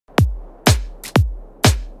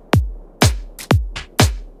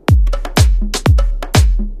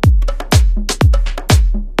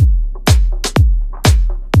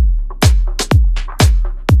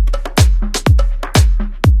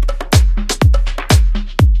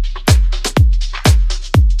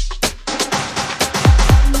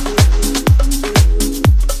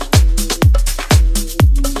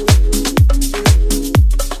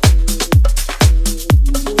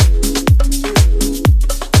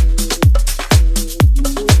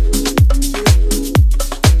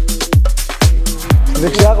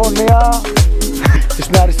γωνία.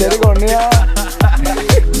 Στην αριστερή γωνία.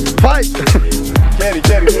 Fight! Χέρι.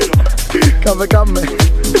 Κάμε.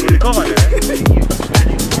 Κόμματε.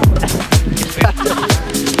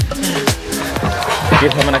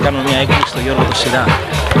 Ήρθαμε να κάνουμε μια έκπληξη στο Γιώργο το Σειρά.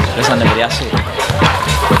 Θες να νευριάσει?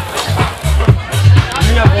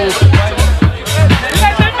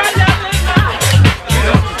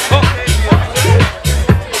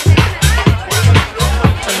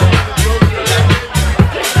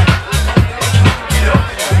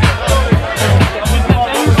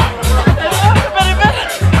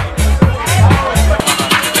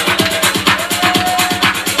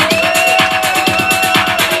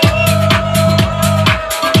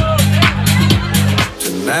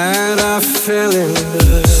 Fell in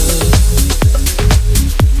love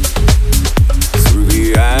through the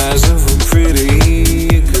eyes of a pretty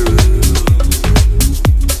girl.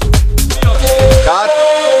 Cut.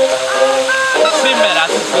 Σήμερα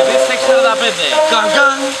στις 6:45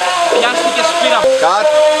 Γκαγκάν πιάστηκε σπήρα. Cut.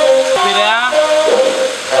 Πειραιά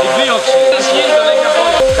η δίωξη. Ισχύει το λέει από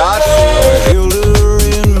όλα. Cut.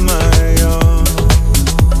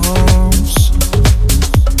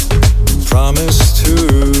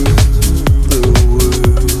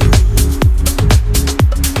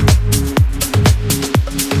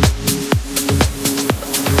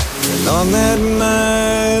 On that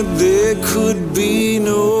night there could be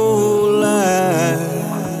no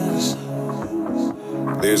lies.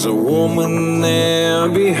 There's a woman there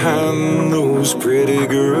behind those pretty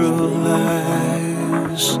girl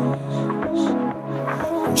eyes.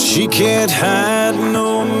 She can't hide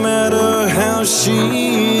no matter how she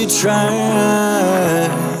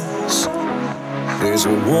tries. There's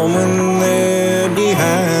a woman there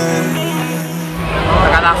behind. Τα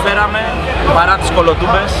καταφέραμε παρά τις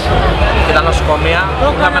κολοτούμπες και τα νοσοκομεία.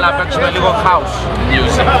 Είχαμε να παίξουμε λίγο house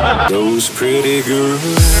music. Those pretty girls.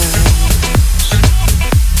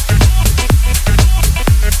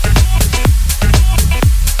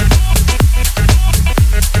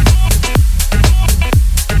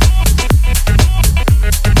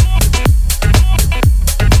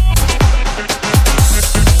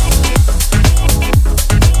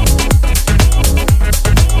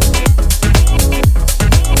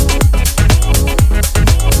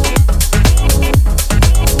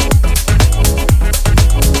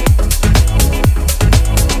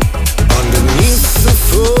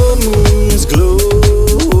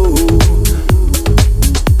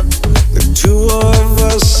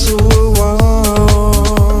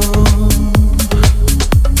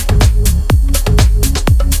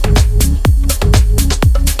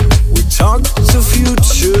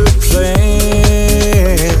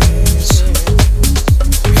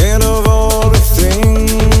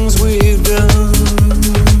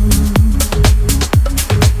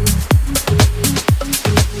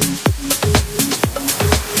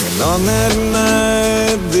 On that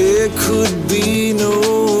night there could be no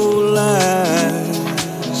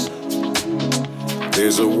lies.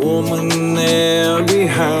 There's a woman there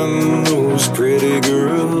behind those pretty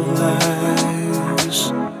girl eyes.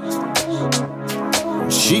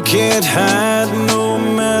 She can't hide no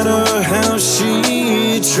matter how she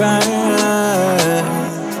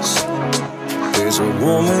tries. There's a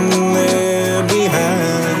woman there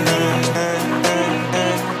behind.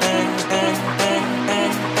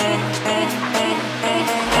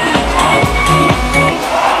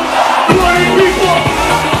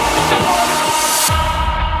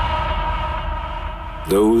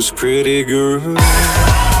 Those pretty girls.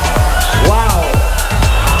 Wow!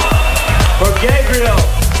 For Gabriel,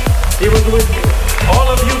 he was with all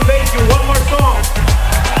of you. Thank you. One more song.